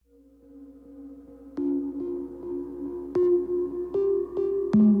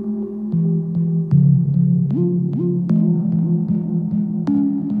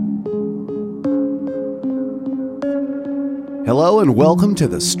Hello and welcome to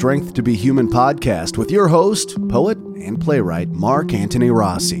the Strength to be Human podcast with your host, poet and playwright Mark Anthony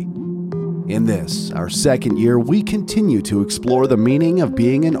Rossi. In this, our second year, we continue to explore the meaning of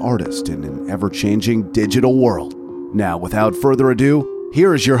being an artist in an ever-changing digital world. Now, without further ado,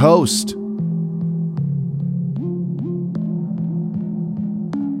 here is your host.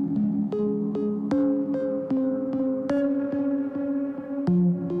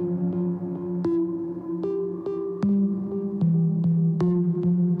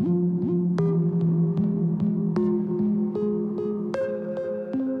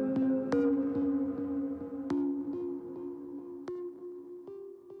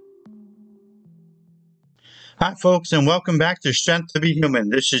 Hi, folks, and welcome back to Strength to be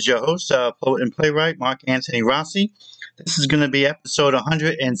Human. This is your host, poet and playwright Mark Anthony Rossi. This is going to be episode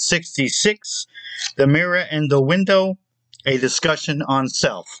 166, The Mirror and the Window, a discussion on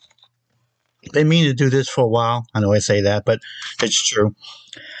self. They mean to do this for a while. I know I say that, but it's true.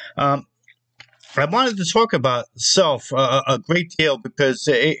 I wanted to talk about self a great deal because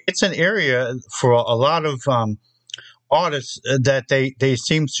it's an area for a lot of artists that they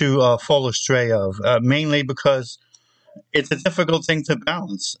seem to fall astray of, mainly because it's a difficult thing to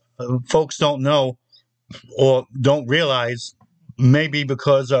balance. Folks don't know or don't realize, maybe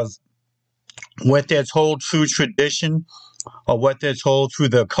because of what they're told through tradition or what they're told through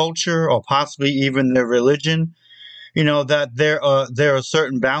their culture or possibly even their religion, that there are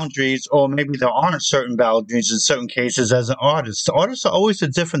certain boundaries, or maybe there aren't certain boundaries in certain cases as an artist. Artists are always a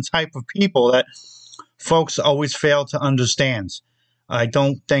different type of people that folks always fail to understand. I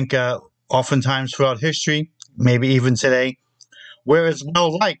don't think oftentimes throughout history, maybe even today, we're as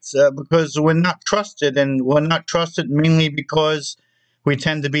well liked because we're not trusted, and we're not trusted mainly because we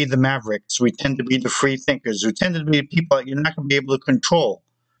tend to be the mavericks. We tend to be the free thinkers. We tend to be the people that you're not going to be able to control.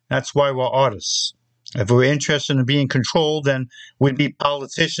 That's why we're artists. If we're interested in being controlled, then we'd be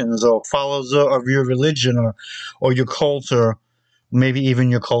politicians or followers of your religion or your cult, or maybe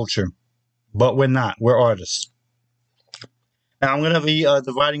even your culture. But we're not. We're artists. Now, I'm going to be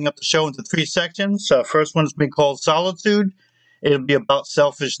dividing up the show into three sections. First one's going to be called Solitude. It'll be about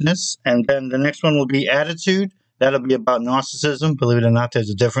selfishness. And then the next one will be Attitude. That'll be about narcissism. Believe it or not, there's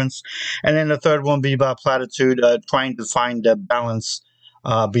a difference. And then the third one will be about Platitude, trying to find a balance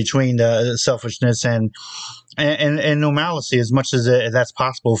between selfishness and normalcy as much as that's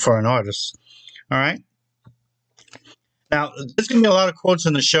possible for an artist. All right? Now, there's going to be a lot of quotes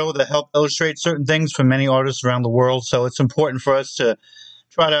in the show that help illustrate certain things for many artists around the world, so it's important for us to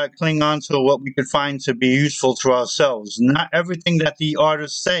try to cling on to what we could find to be useful to ourselves. Not everything that the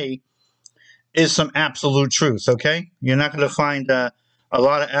artists say is some absolute truth, okay? You're not going to find a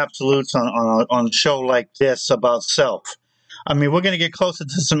lot of absolutes on a show like this about self. I mean, we're going to get closer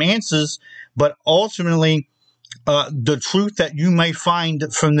to some answers, but ultimately, the truth that you may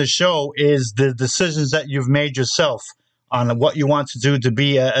find from the show is the decisions that you've made yourself on what you want to do to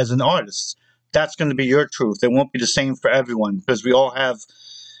be as an artist. That's going to be your truth. It won't be the same for everyone because we all have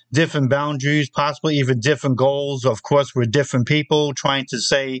different boundaries, possibly even different goals. Of course, we're different people trying to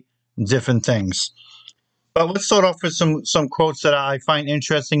say different things. But let's start off with some quotes that I find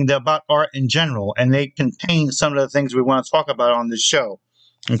interesting. They're about art in general, and they contain some of the things we want to talk about on this show.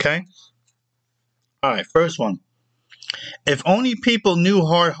 Okay? All right, first one. If only people knew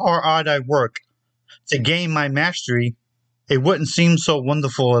how hard I work to gain my mastery, it wouldn't seem so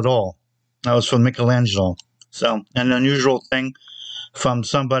wonderful at all. That was from Michelangelo. So, an unusual thing from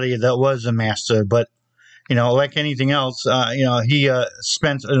somebody that was a master. But, like anything else, he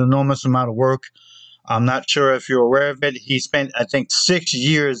spent an enormous amount of work. I'm not sure if you're aware of it. He spent, I think, 6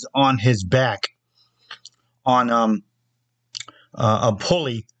 years on his back on a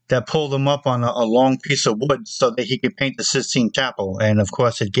pulley that pulled him up on a long piece of wood so that he could paint the Sistine Chapel. And, of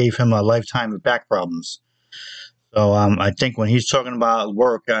course, it gave him a lifetime of back problems. So I think when he's talking about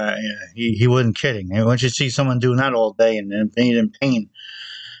work, he wasn't kidding. And once you see someone doing that all day and being in pain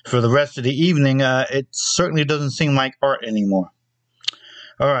for the rest of the evening, it certainly doesn't seem like art anymore.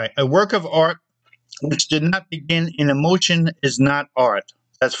 All right. A work of art which did not begin in emotion is not art.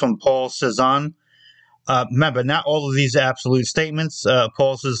 That's from Paul Cézanne. Remember, not all of these are absolute statements.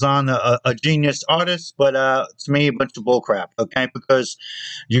 Paul Cézanne, a genius artist, but to me, a bunch of bullcrap, okay? Because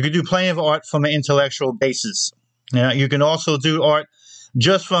you can do plenty of art from an intellectual basis. You can also do art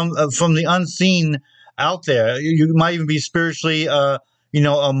just from the unseen out there. You might even be spiritually,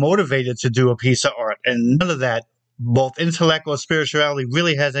 motivated to do a piece of art, and none of that, both intellect or spirituality,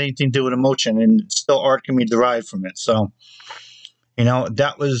 really has anything to do with emotion, and still art can be derived from it. So,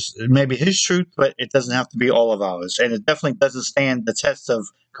 that was maybe his truth, but it doesn't have to be all of ours, and it definitely doesn't stand the test of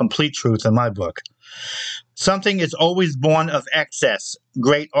complete truth in my book. Something is always born of excess.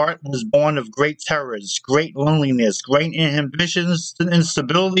 Great art was born of great terrors, great loneliness, great inhibitions and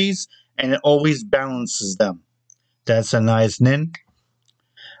instabilities, and it always balances them. That's a nice nin.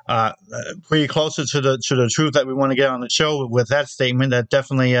 Pretty closer to the truth that we want to get on the show with that statement. That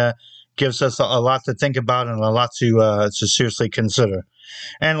definitely gives us a lot to think about and a lot to seriously consider.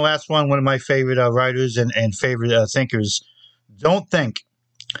 And last one of my favorite writers and favorite thinkers. Don't think.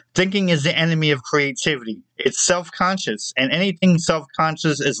 Thinking is the enemy of creativity. It's self-conscious, and anything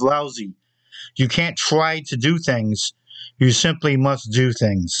self-conscious is lousy. You can't try to do things. You simply must do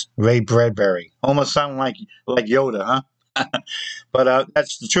things. Ray Bradbury. Almost sound like Yoda, huh? But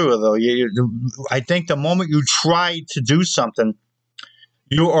that's the truth, though. I think the moment you try to do something,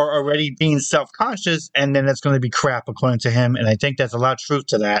 you are already being self-conscious, and then it's going to be crap, according to him. And I think there's a lot of truth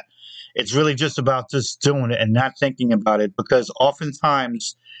to that. It's really just about just doing it and not thinking about it, because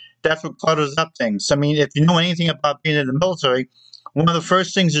oftentimes that's what clutters up things. I mean, if you know anything about being in the military, one of the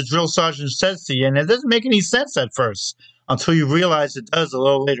first things the drill sergeant says to you, and it doesn't make any sense at first until you realize it does a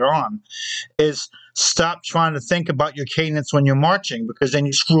little later on, is stop trying to think about your cadence when you're marching, because then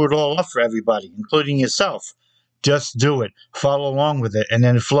you screw it all up for everybody, including yourself. Just do it. Follow along with it, and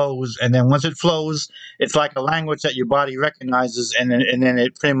then it flows. And then once it flows, it's like a language that your body recognizes, and then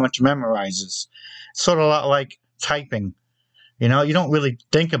it pretty much memorizes. Sort of a lot like typing. You know, you don't really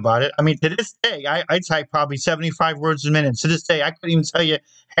think about it. I mean, to this day, I type probably 75 words a minute. To this day, I couldn't even tell you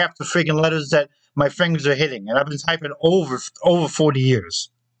half the freaking letters that my fingers are hitting. And I've been typing over 40 years.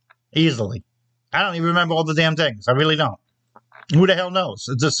 Easily. I don't even remember all the damn things. I really don't. Who the hell knows?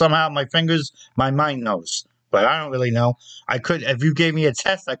 It's just somehow my mind knows. But I don't really know. If you gave me a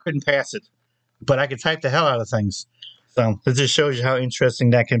test, I couldn't pass it. But I could type the hell out of things. So it just shows you how interesting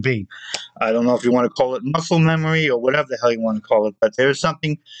that can be. I don't know if you want to call it muscle memory or whatever the hell you want to call it, but there's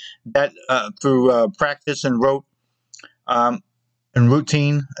something that through practice and and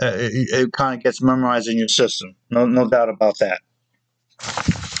routine, it kind of gets memorized in your system. No doubt about that.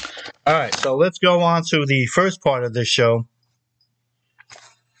 All right, so let's go on to the first part of this show.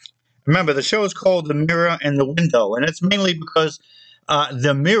 Remember, the show is called The Mirror and the Window, and it's mainly because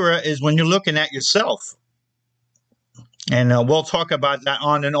the mirror is when you're looking at yourself. And we'll talk about that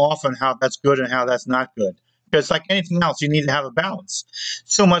on and off and how that's good and how that's not good. Because like anything else, you need to have a balance.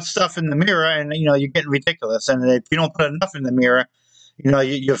 So much stuff in the mirror, and you're getting ridiculous. And if you don't put enough in the mirror,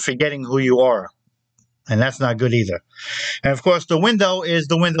 you're forgetting who you are, and that's not good either. And of course, the window is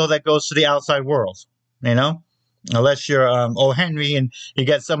the window that goes to the outside world. Unless you're O. Henry and you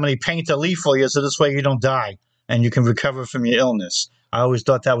get somebody paint a leaf for you, so this way you don't die and you can recover from your illness. I always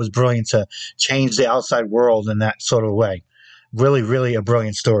thought that was brilliant to change the outside world in that sort of way. Really, really a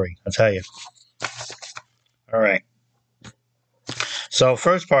brilliant story, I'll tell you. All right. So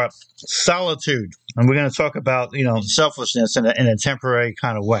first part, solitude. And we're going to talk about, selfishness in a temporary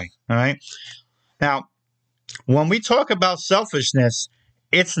kind of way. All right. Now, when we talk about selfishness,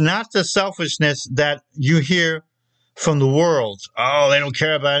 it's not the selfishness that you hear from the world. Oh, they don't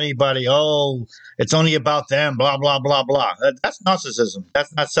care about anybody. Oh, it's only about them, blah, blah, blah, blah. That's narcissism.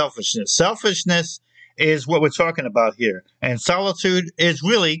 That's not selfishness. Selfishness is what we're talking about here. And solitude is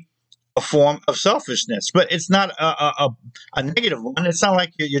really a form of selfishness. But it's not a negative one. It's not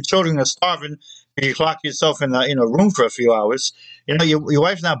like your children are starving and you lock yourself in a room for a few hours. Your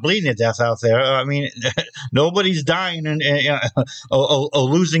wife's not bleeding to death out there. I mean, nobody's dying or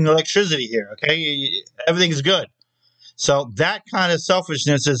losing electricity here, okay? Everything's good. So that kind of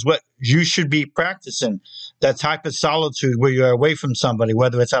selfishness is what you should be practicing, that type of solitude where you're away from somebody,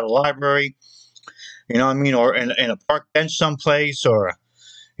 whether it's at a library, or in a park bench someplace, or,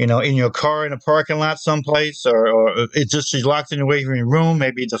 in your car in a parking lot someplace, or it's just you're locked in away from your room.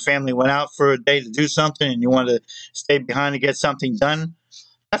 Maybe the family went out for a day to do something and you want to stay behind to get something done.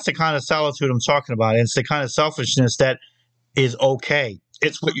 That's the kind of solitude I'm talking about. It's the kind of selfishness that is okay.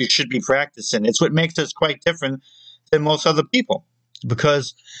 It's what you should be practicing. It's what makes us quite different than most other people,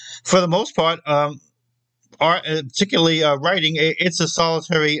 because for the most part, art, particularly writing, it's a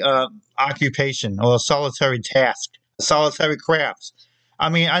solitary occupation or a solitary task, a solitary craft. I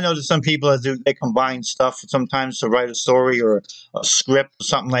mean, I know that some people that they combine stuff sometimes to write a story or a script or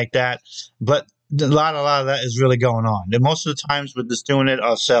something like that, but a lot of that is really going on. And most of the times we're just doing it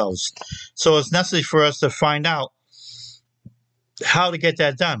ourselves. So it's necessary for us to find out how to get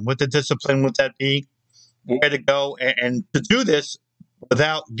that done. What the discipline would that be? Where to go, and to do this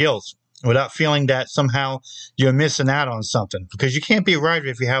without guilt, without feeling that somehow you're missing out on something. Because you can't be a writer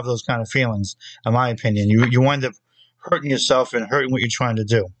if you have those kind of feelings, in my opinion. You wind up hurting yourself and hurting what you're trying to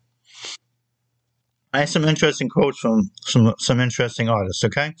do. I have some interesting quotes from some interesting artists,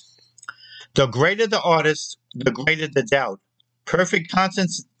 okay? The greater the artist, the greater the doubt. Perfect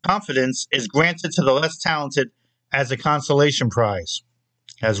confidence is granted to the less talented as a consolation prize.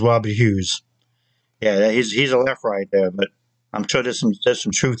 As Robbie Hughes. Yeah, he's a left right there, but I'm sure there's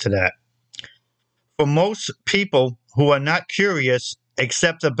some truth to that. For most people who are not curious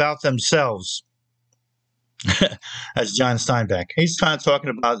except about themselves, that's John Steinbeck. He's kind of talking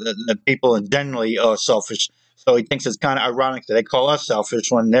about the people and generally are selfish. So he thinks it's kind of ironic that they call us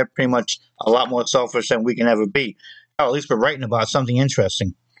selfish when they're pretty much a lot more selfish than we can ever be. Or at least we're writing about something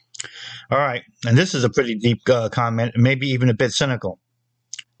interesting. All right, and this is a pretty deep comment, maybe even a bit cynical.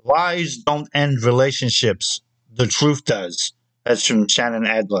 Lies don't end relationships. The truth does. That's from Shannon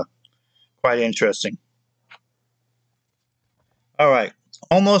Adler. Quite interesting. All right.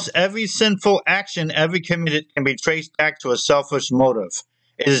 Almost every sinful action ever committed can be traced back to a selfish motive.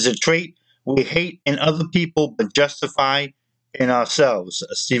 It is a trait we hate in other people but justify in ourselves.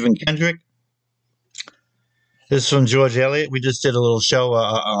 Stephen Kendrick. This is from George Eliot. We just did a little show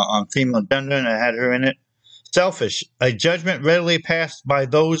on female gender, and I had her in it. Selfish, a judgment readily passed by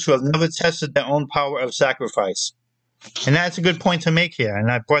those who have never tested their own power of sacrifice. And that's a good point to make here. And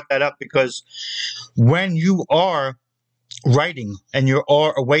I brought that up because when you are writing and you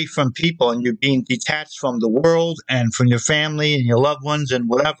are away from people and you're being detached from the world and from your family and your loved ones and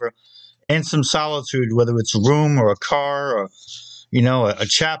whatever, in some solitude, whether it's a room or a car or, a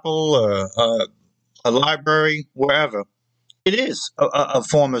chapel or a library, wherever, it is a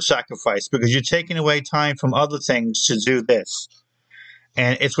form of sacrifice because you're taking away time from other things to do this.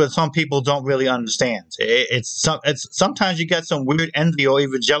 And it's what some people don't really understand. It's sometimes you get some weird envy or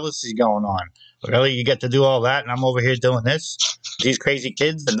even jealousy going on. Really, you get to do all that, and I'm over here doing this. These crazy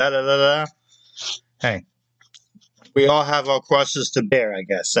kids and da da da da. Hey, we all have our crosses to bear, I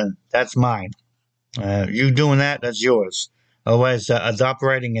guess, and that's mine. You doing that, that's yours. Otherwise, adopt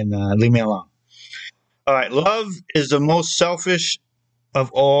writing and leave me alone. All right, love is the most selfish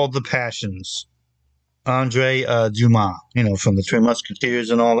of all the passions. Andre Dumas, from the Three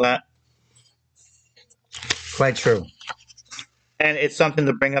Musketeers and all that. Quite true. And it's something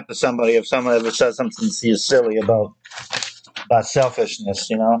to bring up to somebody if someone ever says something to you silly about selfishness,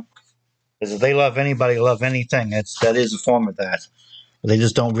 Because if they love anybody, love anything, that is a form of that. But they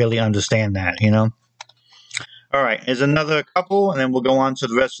just don't really understand that, All right, here's another couple, and then we'll go on to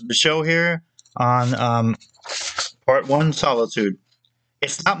the rest of the show here on part 1, solitude.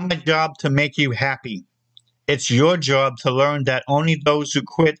 It's not my job to make you happy. It's your job to learn that only those who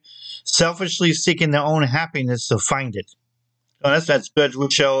quit selfishly seeking their own happiness will find it. Oh, that's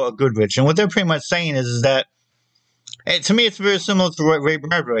Michelle Goodrich. And what they're pretty much saying is that, to me, it's very similar to Ray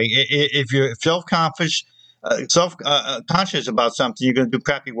Bradbury. If you're self-conscious about something, you're going to do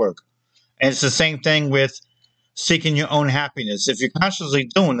crappy work. And it's the same thing with seeking your own happiness. If you're consciously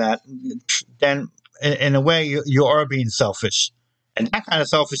doing that, then in a way, you are being selfish. And that kind of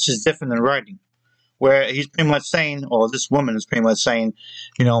selfish is different than writing, where he's pretty much saying, or this woman is pretty much saying,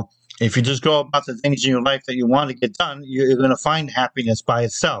 if you just go about the things in your life that you want to get done, you're going to find happiness by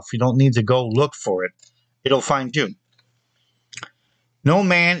itself. You don't need to go look for it. It'll find you. No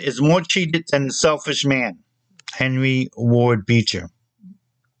man is more cheated than the selfish man. Henry Ward Beecher.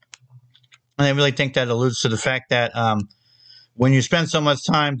 And I really think that alludes to the fact that when you spend so much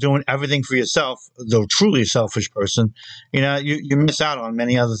time doing everything for yourself, the truly selfish person, you miss out on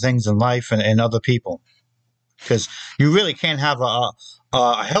many other things in life and other people. Because you really can't have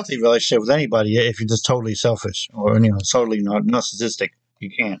a healthy relationship with anybody if you're just totally selfish or totally narcissistic. You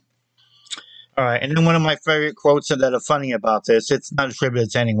can't. All right, and then one of my favorite quotes that are funny about this. It's not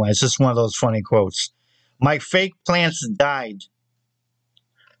attributed to anyone. It's just one of those funny quotes. My fake plants died,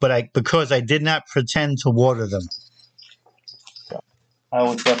 because I did not pretend to water them. So I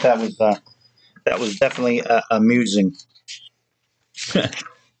always thought that was definitely amusing.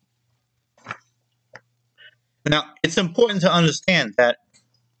 Now, it's important to understand that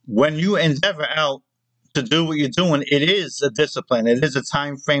when you endeavor out to do what you're doing, it is a discipline. It is a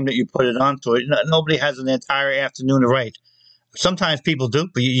time frame that you put it onto it. Nobody has an entire afternoon to write. Sometimes people do,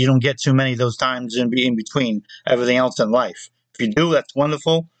 but you don't get too many of those times in between everything else in life. If you do, that's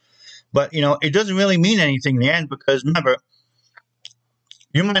wonderful. But, it doesn't really mean anything in the end because, remember,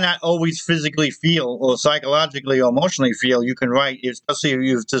 you might not always physically feel or psychologically or emotionally feel you can write, especially if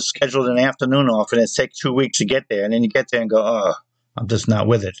you've just scheduled an afternoon off and it takes 2 weeks to get there. And then you get there and go, oh, I'm just not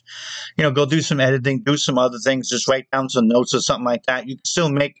with it. Go do some editing, do some other things, just write down some notes or something like that. You can still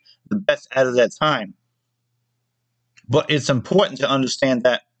make the best out of that time. But it's important to understand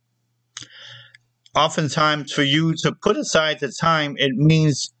that oftentimes for you to put aside the time, it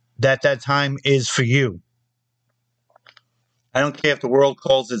means that time is for you. I don't care if the world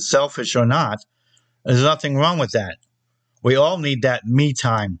calls it selfish or not. There's nothing wrong with that. We all need that me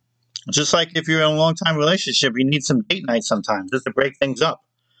time. Just like if you're in a long time relationship, you need some date night sometimes just to break things up.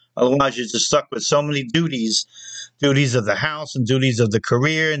 Otherwise, you're just stuck with so many duties of the house and duties of the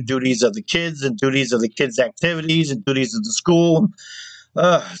career and duties of the kids and duties of the kids' activities and duties of the school,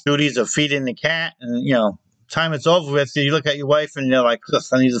 duties of feeding the cat. And, time it's over with, you look at your wife and you're like,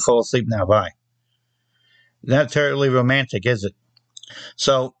 I need to fall asleep now. Bye. Not terribly romantic, is it?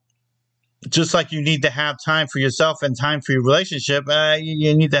 So, just like you need to have time for yourself and time for your relationship,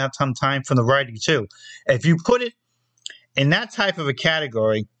 you need to have some time for the writing too. If you put it in that type of a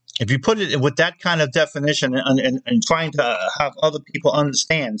category, if you put it with that kind of definition and trying to have other people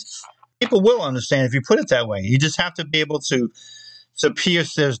understand, people will understand if you put it that way. You just have to be able to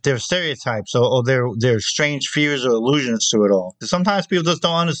pierce their stereotypes or their strange fears or illusions to it all. Because sometimes people just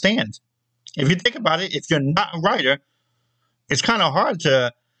don't understand. If you think about it, if you're not a writer, it's kind of hard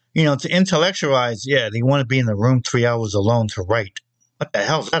to intellectualize. Yeah, they want to be in the room 3 hours alone to write. What the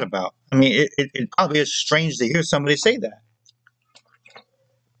hell is that about? I mean, it probably is strange to hear somebody say that.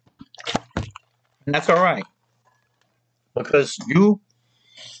 And that's all right. Because you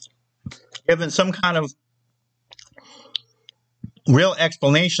given some kind of real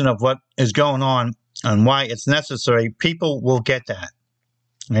explanation of what is going on and why it's necessary, people will get that.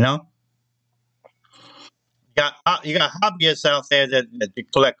 You got hobbyists out there that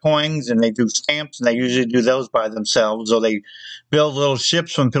collect coins and they do stamps, and they usually do those by themselves, or they build little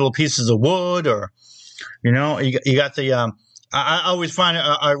ships from little pieces of wood, or you got the I always find it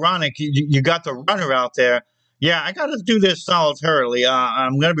ironic. You got the runner out there. Yeah, I got to do this solitarily.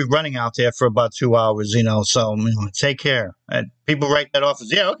 I'm going to be running out there for about 2 hours, so take care. And people write that off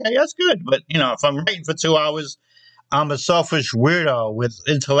as, yeah, okay, that's good. But, if I'm writing for 2 hours, I'm a selfish weirdo with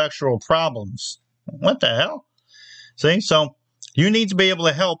intellectual problems. What the hell? See? So you need to be able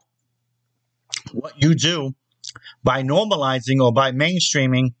to help what you do by normalizing or by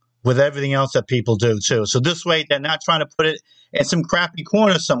mainstreaming with everything else that people do too. So this way, they're not trying to put it in some crappy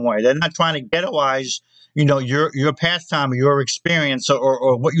corner somewhere. They're not trying to ghettoize, your pastime or your experience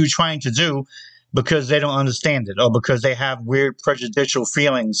or what you're trying to do because they don't understand it or because they have weird prejudicial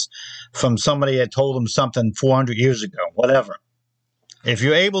feelings from somebody that told them something 400 years ago, whatever. If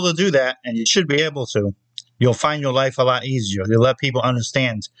you're able to do that, and you should be able to, you'll find your life a lot easier. You'll let people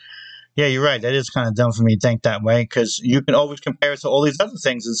understand. Yeah, you're right. That is kind of dumb for me to think that way because you can always compare it to all these other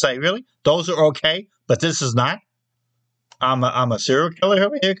things and say, really? Those are okay, but this is not? I'm a serial killer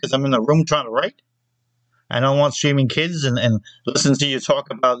over here because I'm in the room trying to write? I don't want streaming kids and listen to you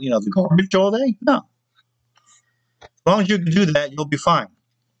talk about, the garbage all day? No. As long as you can do that, you'll be fine.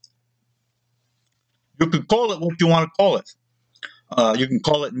 You can call it what you want to call it. You can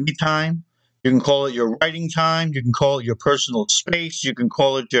call it me time. You can call it your writing time. You can call it your personal space. You can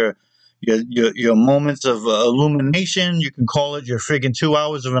call it your moments of illumination. You can call it your friggin' 2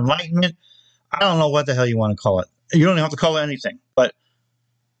 hours of enlightenment. I don't know what the hell you want to call it. You don't have to call it anything. But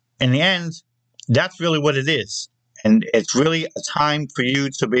in the end, that's really what it is. And it's really a time for you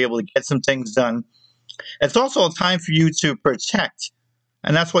to be able to get some things done. It's also a time for you to protect.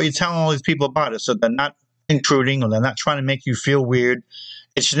 And that's what you're telling all these people about it. So they're not intruding or they're not trying to make you feel weird.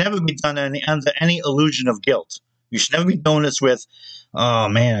 It should never be done under any illusion of guilt. You should never be doing this with, oh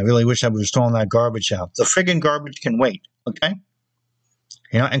man, I really wish I was throwing that garbage out. The friggin' garbage can wait, okay?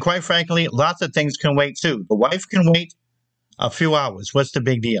 And quite frankly, lots of things can wait too. The wife can wait a few hours. What's the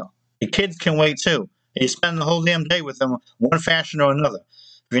big deal? The kids can wait too. You spend the whole damn day with them, one fashion or another.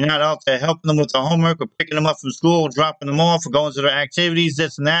 If you're not out there helping them with the homework or picking them up from school, dropping them off, or going to their activities,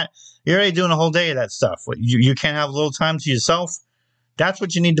 this and that, you're already doing a whole day of that stuff. You can't have a little time to yourself. That's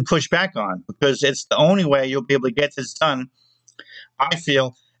what you need to push back on because it's the only way you'll be able to get this done, I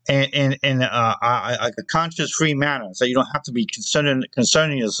feel, in a conscious-free manner. So you don't have to be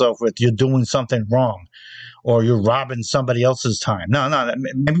concerning yourself with you're doing something wrong or you're robbing somebody else's time. No,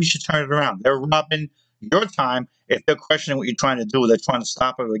 maybe you should turn it around. They're robbing your time if they're questioning what you're trying to do. They're trying to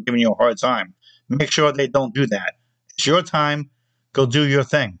stop it or giving you a hard time. Make sure they don't do that. It's your time. Go do your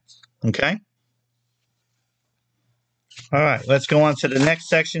thing. Okay? All right, let's go on to the next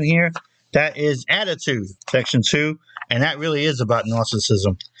section here. That is attitude, section 2, and that really is about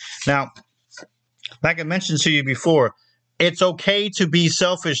narcissism. Now, like I mentioned to you before, it's okay to be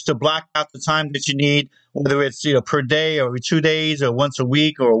selfish, to block out the time that you need, whether it's per day or every 2 days or once a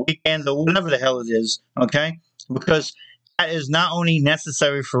week or a weekend or whatever the hell it is, okay? Because that is not only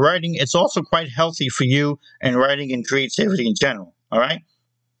necessary for writing, it's also quite healthy for you and writing and creativity in general, all right?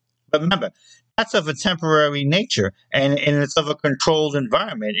 But remember, that's of a temporary nature, and it's of a controlled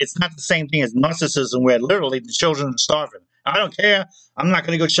environment. It's not the same thing as narcissism where literally the children are starving I don't care. I'm not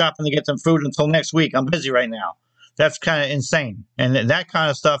going to go shopping to get some food until next week. I'm busy right now. That's kind of insane. And that kind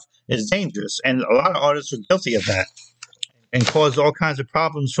of stuff is dangerous. And a lot of artists are guilty of that and cause all kinds of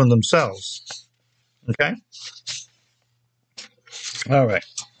problems for themselves. Okay? All right.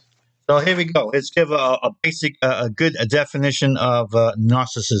 So here we go. Let's give a basic, a good definition of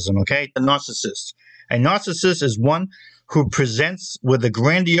narcissism. Okay, the narcissist. A narcissist is one who presents with a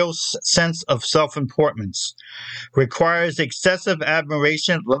grandiose sense of self-importance, requires excessive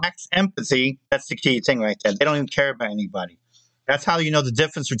admiration, lacks empathy. That's the key thing right there. They don't even care about anybody. That's how you know the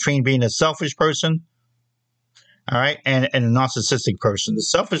difference between being a selfish person, all right, and a narcissistic person. The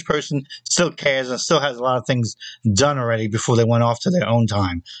selfish person still cares and still has a lot of things done already before they went off to their own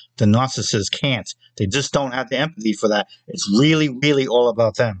time. The narcissist can't. They just don't have the empathy for that. It's really, really all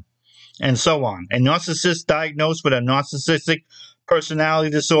about them. And so on. A narcissist diagnosed with a narcissistic personality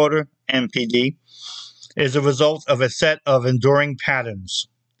disorder, NPD, is a result of a set of enduring patterns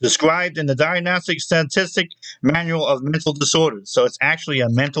described in the Diagnostic Statistic Manual of Mental Disorders. So it's actually a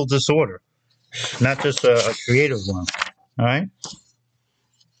mental disorder, not just a creative one. All right?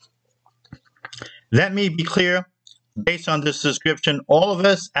 Let me be clear. Based on this description, all of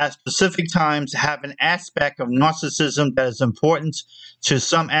us at specific times have an aspect of narcissism that is important to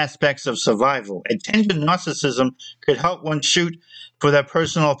some aspects of survival. A tinge of narcissism could help one shoot for their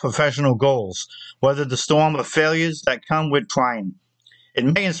personal or professional goals, weather the storm of failures that come with trying. It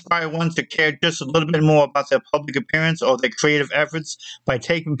may inspire one to care just a little bit more about their public appearance or their creative efforts by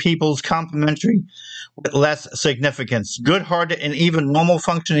taking people's complimentary with less significance. Good-hearted and even normal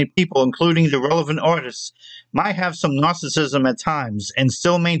functioning people, including the relevant artists, might have some narcissism at times and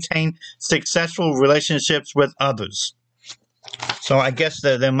still maintain successful relationships with others. So I guess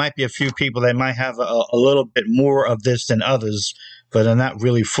that there might be a few people that might have a little bit more of this than others, but they're not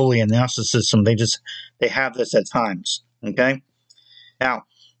really fully a narcissism. They have this at times, okay? Now,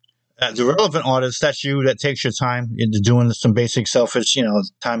 the relevant artist, that's you that takes your time into doing some basic selfish,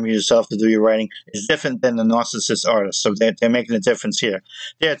 time of yourself to do your writing, is different than the narcissist artist. So they're making a difference here.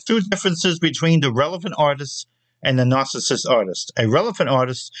 There are two differences between the relevant artist and the narcissist artist. A relevant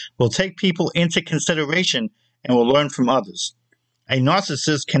artist will take people into consideration and will learn from others. A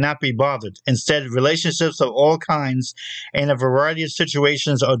narcissist cannot be bothered. Instead, relationships of all kinds and a variety of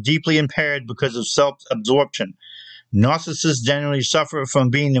situations are deeply impaired because of self-absorption. Narcissists generally suffer from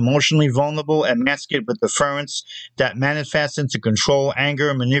being emotionally vulnerable and masked with deference that manifests into control,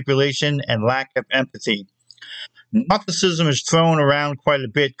 anger, manipulation, and lack of empathy. Narcissism is thrown around quite a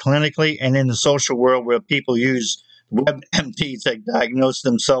bit clinically and in the social world where people use WebMD to diagnose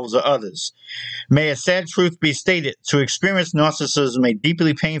themselves or others. May a sad truth be stated, to experience narcissism may be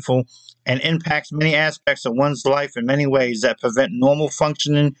deeply painful and impacts many aspects of one's life in many ways that prevent normal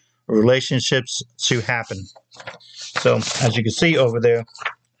functioning relationships to happen. So, as you can see over there,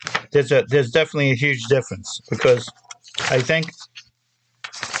 there's definitely a huge difference because I think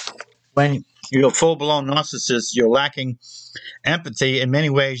when you're a full-blown narcissist, you're lacking empathy. In many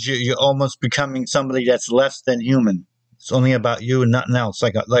ways, you're almost becoming somebody that's less than human. It's only about you and nothing else.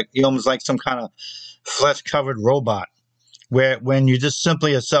 Like you're almost like some kind of flesh-covered robot. Where when you're just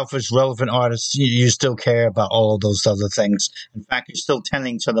simply a selfish, relevant artist, you still care about all of those other things. In fact, you're still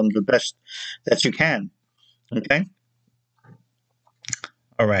tending to them the best that you can. Okay?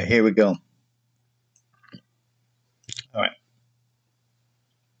 All right, here we go. All right.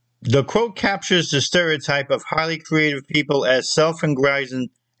 The quote captures the stereotype of highly creative people as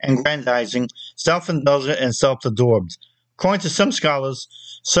self-aggrandizing, self-indulgent, and self-absorbed. According to some scholars,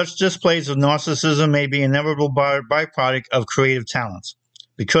 such displays of narcissism may be an inevitable byproduct of creative talents.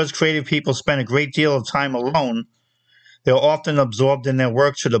 Because creative people spend a great deal of time alone, they're often absorbed in their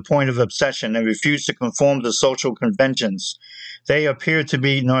work to the point of obsession and refuse to conform to social conventions. They appear to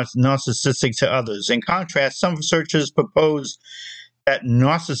be narcissistic to others. In contrast, some researchers propose that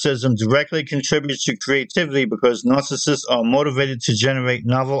narcissism directly contributes to creativity because narcissists are motivated to generate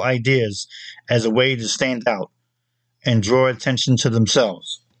novel ideas as a way to stand out and draw attention to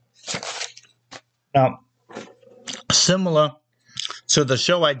themselves. Now, similar to the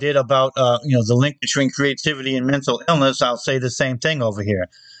show I did about the link between creativity and mental illness, I'll say the same thing over here.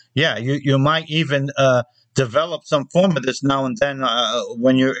 Yeah, you might even develop some form of this now and then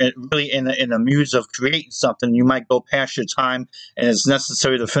when you're really in a muse of creating something. You might go past your time and it's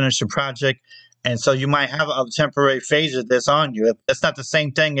necessary to finish your project, and so you might have a temporary phase of this on you. That's not the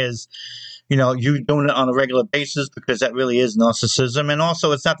same thing as you doing it on a regular basis, because that really is narcissism. And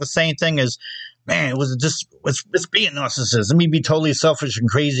also, it's not the same thing as, man, it's being narcissist. Let me be totally selfish and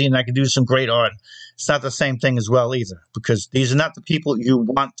crazy and I can do some great art. It's not the same thing as well either, because these are not the people you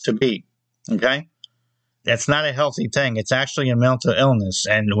want to be, okay? That's not a healthy thing. It's actually a mental illness.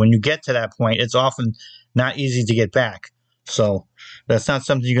 And when you get to that point, it's often not easy to get back. So that's not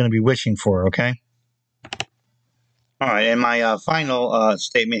something you're going to be wishing for, okay? All right. And my final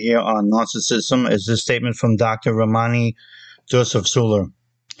statement here on narcissism is this statement from Dr. Ramani Joseph Suler.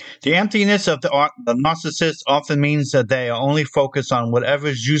 The emptiness of the narcissist often means that they are only focused on whatever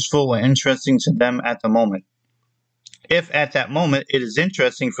is useful or interesting to them at the moment. If at that moment it is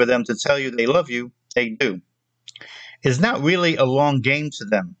interesting for them to tell you they love you, they do. It's not really a long game to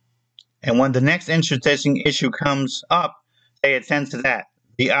them. And when the next interesting issue comes up, they attend to that.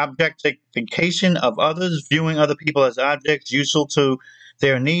 The objectification of others, viewing other people as objects useful to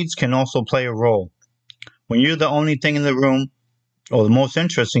their needs, can also play a role. When you're the only thing in the room, or the most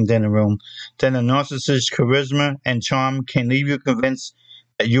interesting thing in the room, then a narcissist's charisma and charm can leave you convinced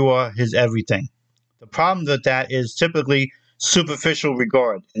that you are his everything. The problem with that is typically superficial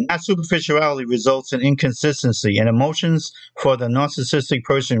regard, and that superficiality results in inconsistency, and emotions for the narcissistic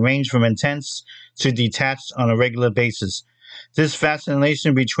person range from intense to detached on a regular basis. This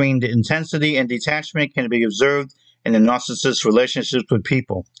fascination between the intensity and detachment can be observed in the narcissist's relationships with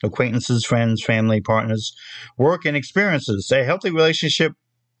people, acquaintances, friends, family, partners, work, and experiences. A healthy relationship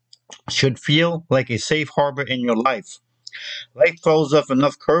should feel like a safe harbor in your life. Life throws up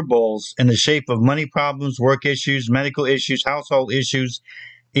enough curveballs in the shape of money problems, work issues, medical issues, household issues,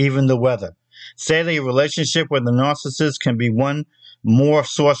 even the weather. Sadly, a relationship with a narcissist can be one more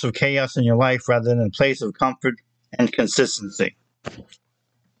source of chaos in your life rather than a place of comfort and consistency.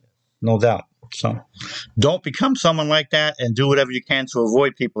 No doubt. So don't become someone like that, and do whatever you can to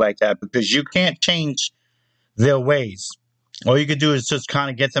avoid people like that, because you can't change their ways. All you can do is just kind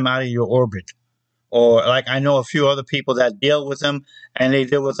of get them out of your orbit. Or like I know a few other people that deal with them, and they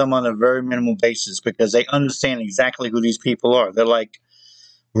deal with them on a very minimal basis because they understand exactly who these people are. They're like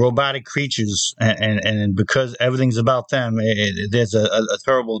robotic creatures, and because everything's about them, there's a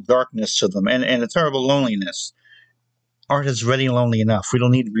terrible darkness to them, and a terrible loneliness. Art is already lonely enough. We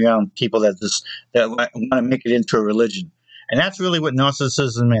don't need to be around people that want to make it into a religion. And that's really what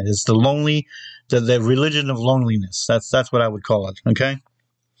narcissism is. It's the religion of loneliness. That's what I would call it. Okay.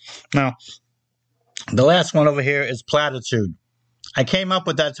 Now, the last one over here is platitude. I came up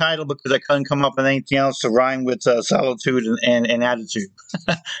with that title because I couldn't come up with anything else to rhyme with solitude and attitude.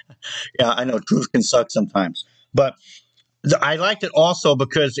 Yeah, I know truth can suck sometimes, but I liked it also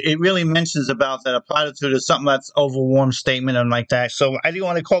because it really mentions about that a platitude is something that's overwarm statement and like that. So I didn't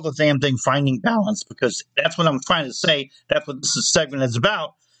want to call the damn thing finding balance because that's what I'm trying to say. That's what this segment is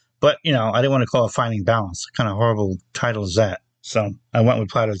about. But, I didn't want to call it finding balance. What kind of horrible title is that? So I went with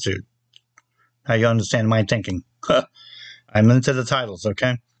platitude. Now you understand my thinking. I'm into the titles,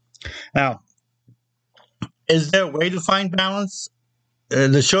 okay? Now, is there a way to find balance?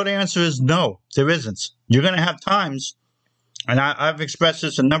 The short answer is no, there isn't. You're going to have times, and I've expressed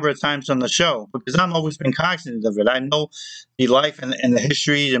this a number of times on the show because I've always been cognizant of it. I know the life and the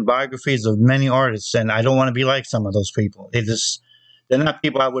histories and biographies of many artists, and I don't want to be like some of those people. They're not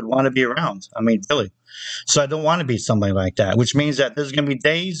people I would want to be around. I mean, really. So I don't want to be somebody like that, which means that there's going to be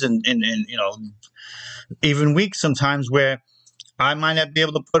days and even weeks sometimes where I might not be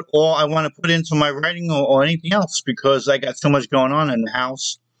able to put all I want to put into my writing or anything else because I got so much going on in the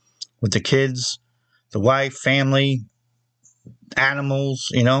house with the kids, the wife, family,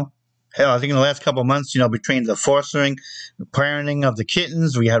 animals, Hell, I think in the last couple of months, between the fostering, parenting of the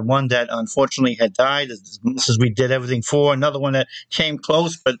kittens, we had one that unfortunately had died as much as we did everything for. Another one that came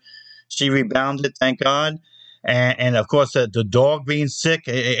close, but she rebounded, thank God. And of course, the dog being sick,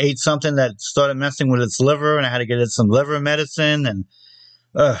 it ate something that started messing with its liver, and I had to get it some liver medicine. And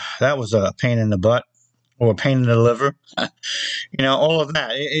that was a pain in the butt or a pain in the liver. All of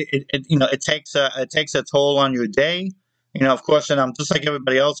that. It takes a toll on your day. Of course, and I'm just like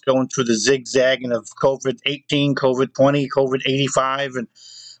everybody else going through the zigzagging of COVID-18, COVID-20, COVID-85, and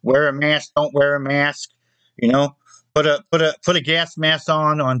wear a mask, don't wear a mask. Put a gas mask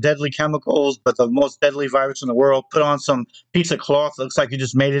on deadly chemicals, but the most deadly virus in the world. Put on some piece of cloth that looks like you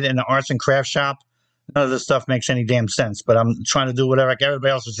just made it in an arts and crafts shop. None of this stuff makes any damn sense. But I'm trying to do whatever like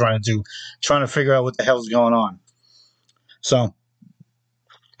everybody else is trying to do, trying to figure out what the hell's going on. So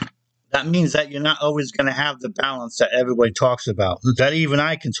that means that you're not always going to have the balance that everybody talks about, that even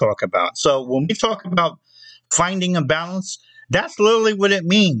I can talk about. So when we talk about finding a balance, that's literally what it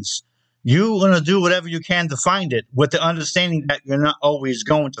means. You're going to do whatever you can to find it with the understanding that you're not always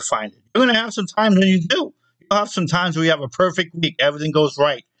going to find it. You're going to have some times when you do. You'll have some times where you have a perfect week. Everything goes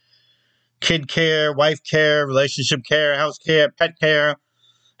right. Kid care, wife care, relationship care, house care, pet care,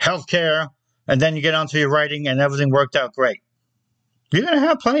 health care. And then you get onto your writing and everything worked out great. You're going to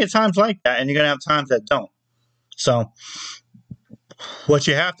have plenty of times like that, and you're going to have times that don't. So what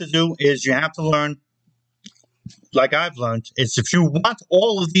you have to do is you have to learn, like I've learned, is if you want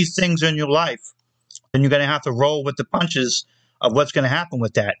all of these things in your life, then you're going to have to roll with the punches of what's going to happen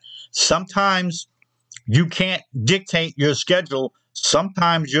with that. Sometimes you can't dictate your schedule.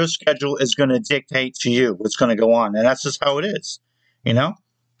 Sometimes your schedule is going to dictate to you what's going to go on. And that's just how it is. You know,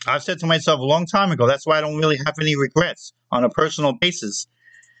 I've said to myself a long time ago, that's why I don't really have any regrets on a personal basis.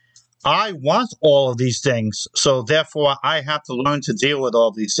 I want all of these things. So therefore, I have to learn to deal with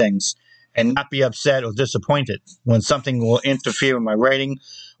all these things and not be upset or disappointed when something will interfere with my writing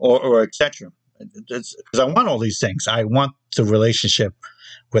or etc. Because I want all these things. I want the relationship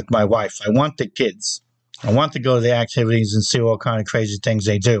with my wife. I want the kids. I want to go to the activities and see all kind of crazy things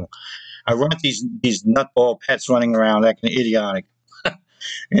they do. I want these nutball pets running around acting idiotic,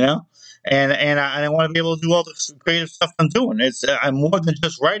 you know. And I want to be able to do all the creative stuff I'm doing. I'm more than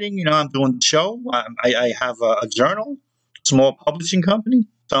just writing. You know, I'm doing the show. I have a journal, small publishing company.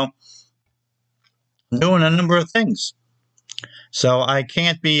 So I'm doing a number of things. So I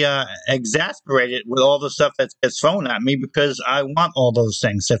can't be exasperated with all the stuff that gets thrown at me because I want all those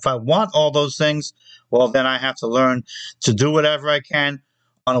things. If I want all those things, well, then I have to learn to do whatever I can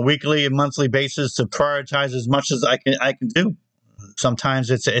on a weekly and monthly basis to prioritize as much as I can do. Sometimes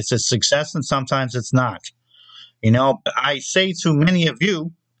it's a success and sometimes it's not. You know, but I say to many of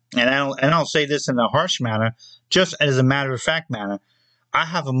you, and I don't say this in a harsh manner, just as a matter of fact manner, I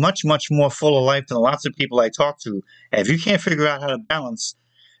have a much, much more fuller life than lots of people I talk to. And if you can't figure out how to balance,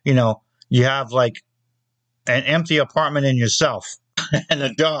 you know, you have like an empty apartment in yourself and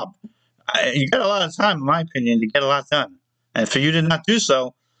a job. You got a lot of time, in my opinion, to get a lot done. And for you to not do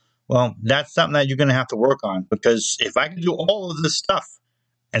so, well, that's something that you're going to have to work on. Because if I can do all of this stuff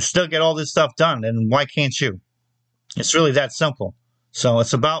and still get all this stuff done, then why can't you? It's really that simple. So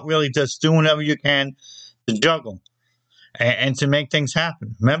it's about really just doing whatever you can to juggle and to make things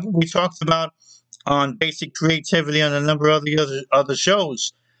happen. Remember, we talked about on basic creativity on a number of the other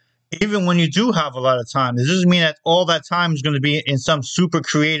shows. Even when you do have a lot of time, it doesn't mean that all that time is going to be in some super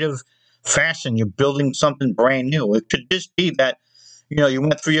creative fashion. You're building something brand new. It could just be that, you know, you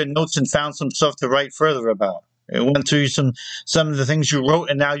went through your notes and found some stuff to write further about. It went through some of the things you wrote,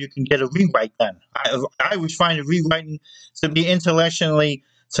 and now you can get a rewrite done. I always find rewriting to be intellectually,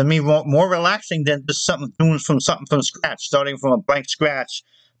 to me, more relaxing than just doing something from scratch, starting from a blank scratch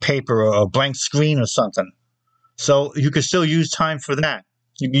paper or a blank screen or something. So you can still use time for that.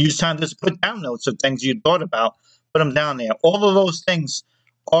 You can use time to just put down notes of things you thought about, put them down there. All of those things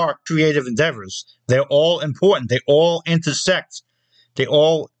are creative endeavors. They're all important. They all intersect. They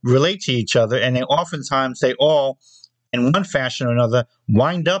all relate to each other, and oftentimes they all, in one fashion or another,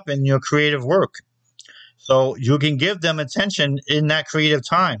 wind up in your creative work. So you can give them attention in that creative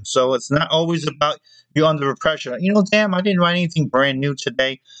time. So it's not always about you under pressure. You know, damn, I didn't write anything brand new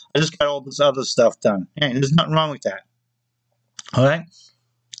today. I just got all this other stuff done. Hey, there's nothing wrong with that. All right?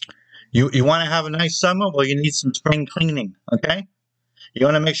 You want to have a nice summer? Well, you need some spring cleaning, okay? You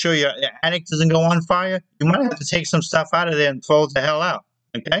want to make sure your attic doesn't go on fire? You might have to take some stuff out of there and throw it the hell out,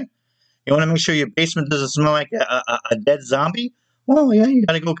 okay? You want to make sure your basement doesn't smell like a dead zombie? Well, yeah, you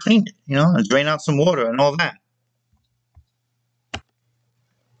got to go clean it, you know, and drain out some water and all that.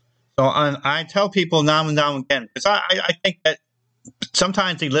 So I tell people now and now again, because I think that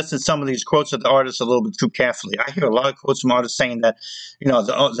sometimes they listen to some of these quotes of the artists a little bit too carefully. I hear a lot of quotes from artists saying that, you know,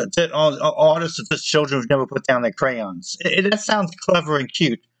 the artists are just children who never put down their crayons. That sounds clever and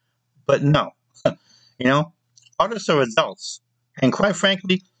cute, but no. You know, artists are adults. And quite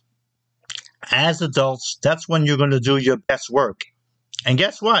frankly, as adults, that's when you're going to do your best work. And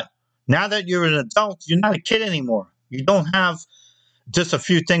guess what? Now that you're an adult, you're not a kid anymore. You don't have just a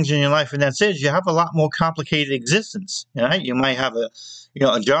few things in your life and that's it. You have a lot more complicated existence. Right? You might have a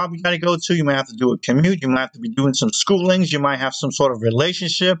job you got to go to. You might have to do a commute. You might have to be doing some schoolings. You might have some sort of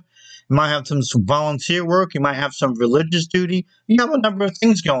relationship. You might have some volunteer work. You might have some religious duty. You have a number of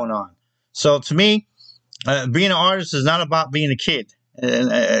things going on. So to me, being an artist is not about being a kid.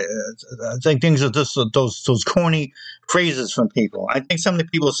 And I think things are just those corny phrases from people. I think some of the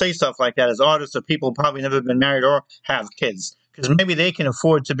people say stuff like that as artists are people who probably never been married or have kids. Because maybe they can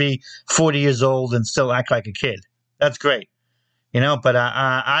afford to be 40 years old and still act like a kid. That's great. You know, but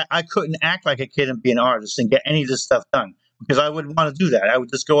I couldn't act like a kid and be an artist and get any of this stuff done. Because I wouldn't want to do that. I would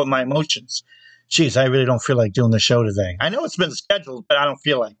just go with my emotions. Geez, I really don't feel like doing the show today. I know it's been scheduled, but I don't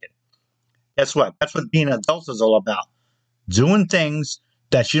feel like it. Guess what? That's what being an adult is all about. Doing things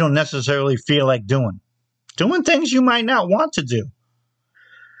that you don't necessarily feel like doing. Doing things you might not want to do.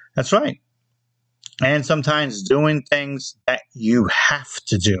 That's right. and sometimes doing things that you have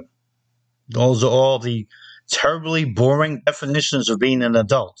to do. Those are all the terribly boring definitions of being an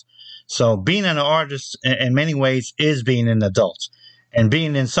adult. So being an artist in many ways is being an adult, and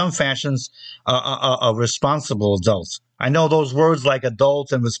being in some fashions a responsible adult. I know those words like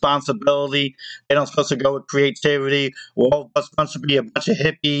adult and responsibility, they don't supposed to go with creativity. We're all supposed to be a bunch of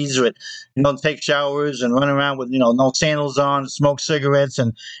hippies with, take showers and run around with, no sandals on, smoke cigarettes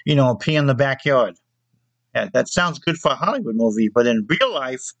and, pee in the backyard. Yeah, that sounds good for a Hollywood movie, but in real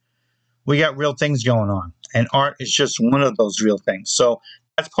life, we got real things going on, and art is just one of those real things. So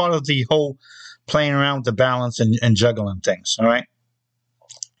that's part of the whole playing around with the balance and juggling things. All right,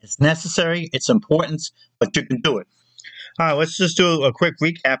 it's necessary, it's important, but you can do it. All right, let's just do a quick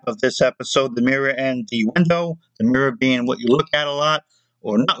recap of this episode: the mirror and the window. The mirror being what you look at a lot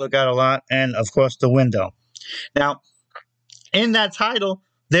or not look at a lot, and of course the window. Now, in that title,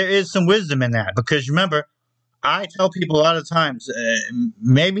 there is some wisdom in that, because remember, I tell people a lot of times,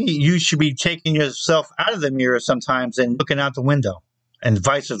 maybe you should be taking yourself out of the mirror sometimes and looking out the window, and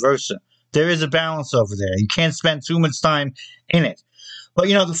vice versa. There is a balance over there. You can't spend too much time in it. But,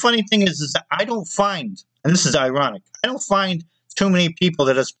 the funny thing is that I don't find, and this is ironic, I don't find too many people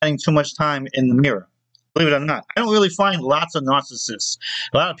that are spending too much time in the mirror. Believe it or not. I don't really find lots of narcissists.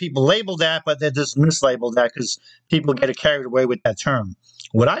 A lot of people label that, but they're just mislabeled that because people get carried away with that term.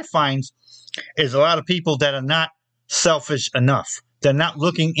 What I find is a lot of people that are not selfish enough. They're not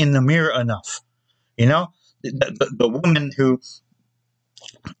looking in the mirror enough. The woman who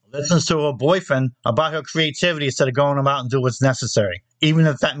listens to her boyfriend about her creativity instead of going about and do what's necessary, even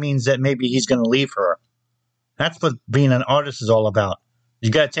if that means that maybe he's going to leave her. That's what being an artist is all about.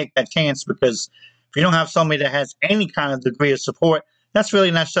 You got to take that chance, because if you don't have somebody that has any kind of degree of support, that's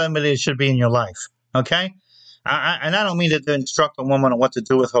really not somebody that should be in your life. Okay? And I don't mean to instruct a woman on what to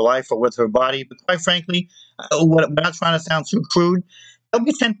do with her life or with her body, but quite frankly, without trying to sound too crude, there'll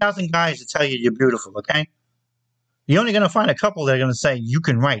be 10,000 guys to tell you you're beautiful, okay? You're only going to find a couple that are going to say, you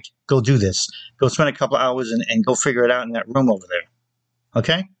can write, go do this, go spend a couple hours and go figure it out in that room over there,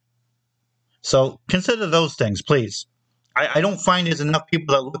 okay? So consider those things, please. I don't find there's enough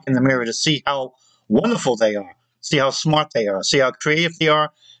people that look in the mirror to see how wonderful they are, see how smart they are, see how creative they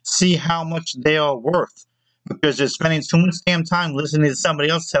are, see how much they are worth. Because they're spending too much damn time listening to somebody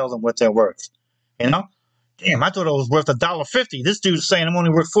else tell them what they're worth. Damn, I thought it was worth $1.50. This dude's saying I'm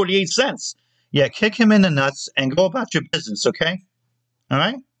only worth 48 cents. Yeah, kick him in the nuts and go about your business, okay? All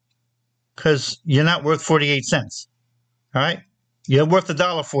right? Because you're not worth 48 cents. All right? You're worth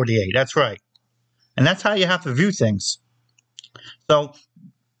 $1.48. That's right. And that's how you have to view things. So,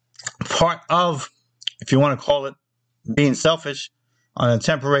 part of, if you want to call it being selfish, on a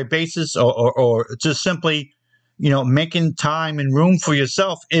temporary basis, or just simply, making time and room for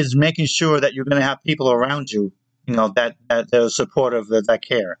yourself, is making sure that you're going to have people around you, that are supportive, that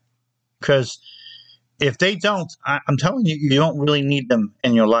care. Because if they don't, I'm telling you, you don't really need them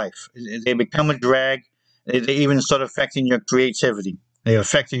in your life. They become a drag. They even start affecting your creativity. They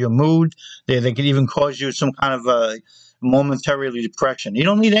affect your mood. They can even cause you some kind of momentary depression. You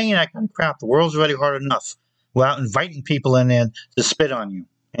don't need any of that kind of crap. The world's already hard enough without inviting people in there to spit on you.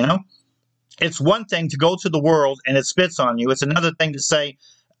 It's one thing to go to the world and it spits on you. It's another thing to say,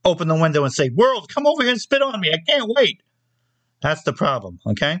 open the window and say, world, come over here and spit on me. I can't wait. That's the problem,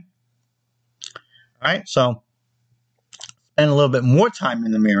 okay? All right, so spend a little bit more time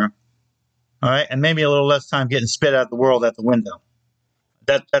in the mirror, all right, and maybe a little less time getting spit at the world at the window.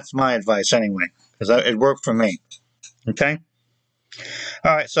 That's my advice anyway, because it worked for me, okay?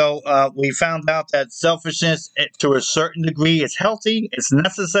 All right, so we found out that selfishness, to a certain degree, is healthy, it's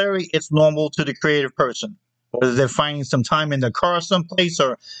necessary, it's normal to the creative person. Whether they're finding some time in their car someplace,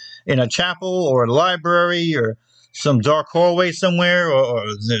 or in a chapel, or a library, or some dark hallway somewhere, or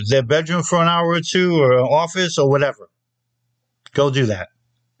their bedroom for an hour or two, or an office, or whatever. Go do that.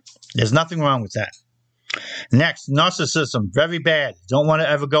 There's nothing wrong with that. Next, narcissism, very bad. Don't want to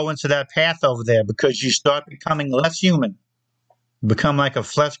ever go into that path over there, because you start becoming less human. Become like a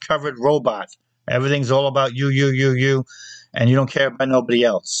flesh-covered robot. Everything's all about you, and you don't care about nobody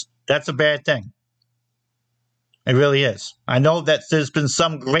else. That's a bad thing. It really is. I know that there's been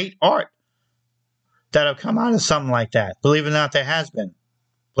some great art that have come out of something like that. Believe it or not, there has been.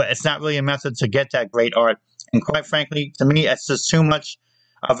 But it's not really a method to get that great art. And quite frankly, to me, it's just too much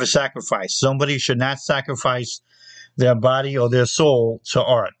of a sacrifice. Somebody should not sacrifice their body or their soul to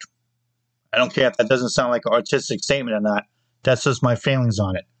art. I don't care if that doesn't sound like an artistic statement or not. That's just my feelings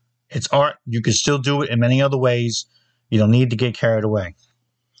on it. It's art. You can still do it in many other ways. You don't need to get carried away.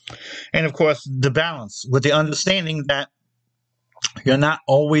 And of course, the balance with the understanding that you're not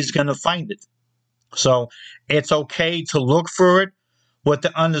always going to find it. So it's okay to look for it with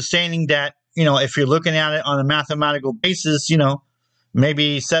the understanding that, if you're looking at it on a mathematical basis,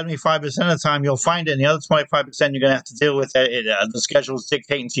 maybe 75% of the time you'll find it, and the other 25% you're going to have to deal with it. The schedule is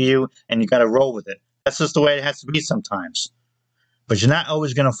dictating to you, and you got to roll with it. That's just the way it has to be sometimes. But you're not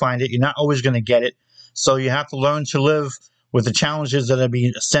always going to find it. You're not always going to get it. So you have to learn to live with the challenges that are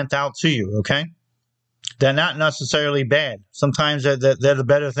being sent out to you, okay? They're not necessarily bad. Sometimes they're the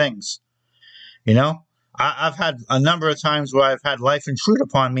better things, I've had a number of times where I've had life intrude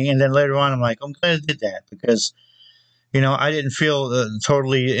upon me, and then later on I'm like, I'm glad I did that because, I didn't feel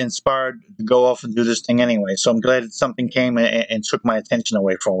totally inspired to go off and do this thing anyway. So I'm glad that something came and took my attention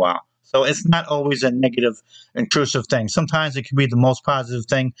away for a while. So it's not always a negative, intrusive thing. Sometimes it can be the most positive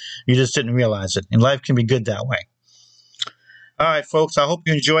thing. You just didn't realize it. And life can be good that way. All right, folks, I hope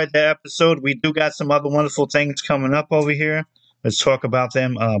you enjoyed that episode. We do got some other wonderful things coming up over here. Let's talk about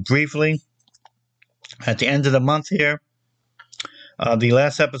them briefly. At the end of the month here, the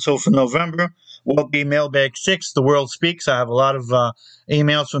last episode for November will be Mailbag 6, The World Speaks. I have a lot of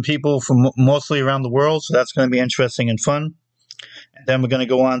emails from people from mostly around the world, so that's going to be interesting and fun. And then we're going to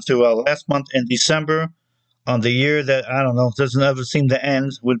go on to last month in December, on the year that, I don't know, doesn't ever seem to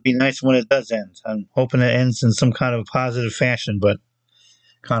end. Would be nice when it does end. I'm hoping it ends in some kind of positive fashion, but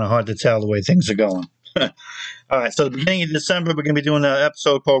kind of hard to tell the way things are going. All right, so the beginning of December, we're going to be doing an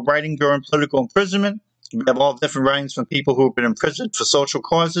episode called Writing During Political Imprisonment. We have all different writings from people who have been imprisoned for social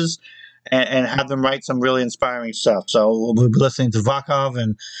causes and have them write some really inspiring stuff. So we'll be listening to Volkov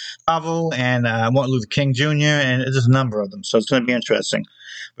and Havel and Martin Luther King Jr., and there's a number of them. So it's going to be interesting.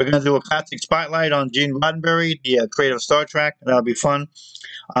 We're going to do a classic spotlight on Gene Roddenberry, the creator of Star Trek. That'll be fun.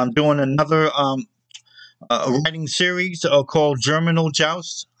 I'm doing another writing series called Germinal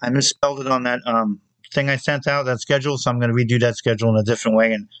Joust. I misspelled it on that thing I sent out, that schedule, so I'm going to redo that schedule in a different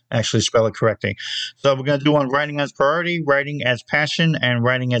way and actually spell it correctly. So we're going to do on writing as priority, writing as passion, and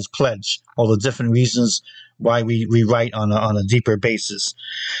writing as pledge, all the different reasons why we write on a deeper basis.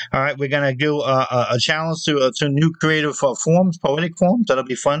 All right, we're going to do a challenge to new creative forms, poetic forms. That'll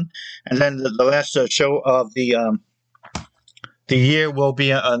be fun. And then the last show of the year will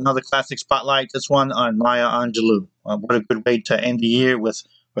be another classic spotlight, this one on Maya Angelou. What a good way to end the year with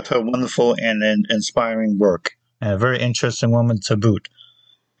her wonderful and inspiring work. And a very interesting woman to boot.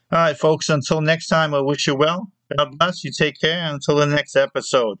 All right, folks, until next time, I wish you well. God bless you. Take care. Until the next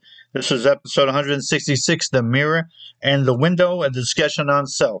episode. This is episode 166, The Mirror and the Window, a discussion on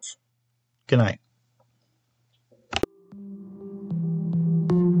self. Good night.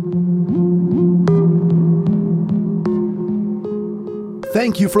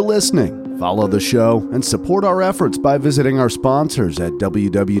 Thank you for listening. Follow the show and support our efforts by visiting our sponsors at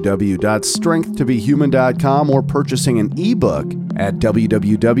www.strengthtobehuman.com or purchasing an ebook at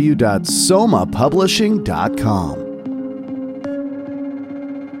www.somapublishing.com.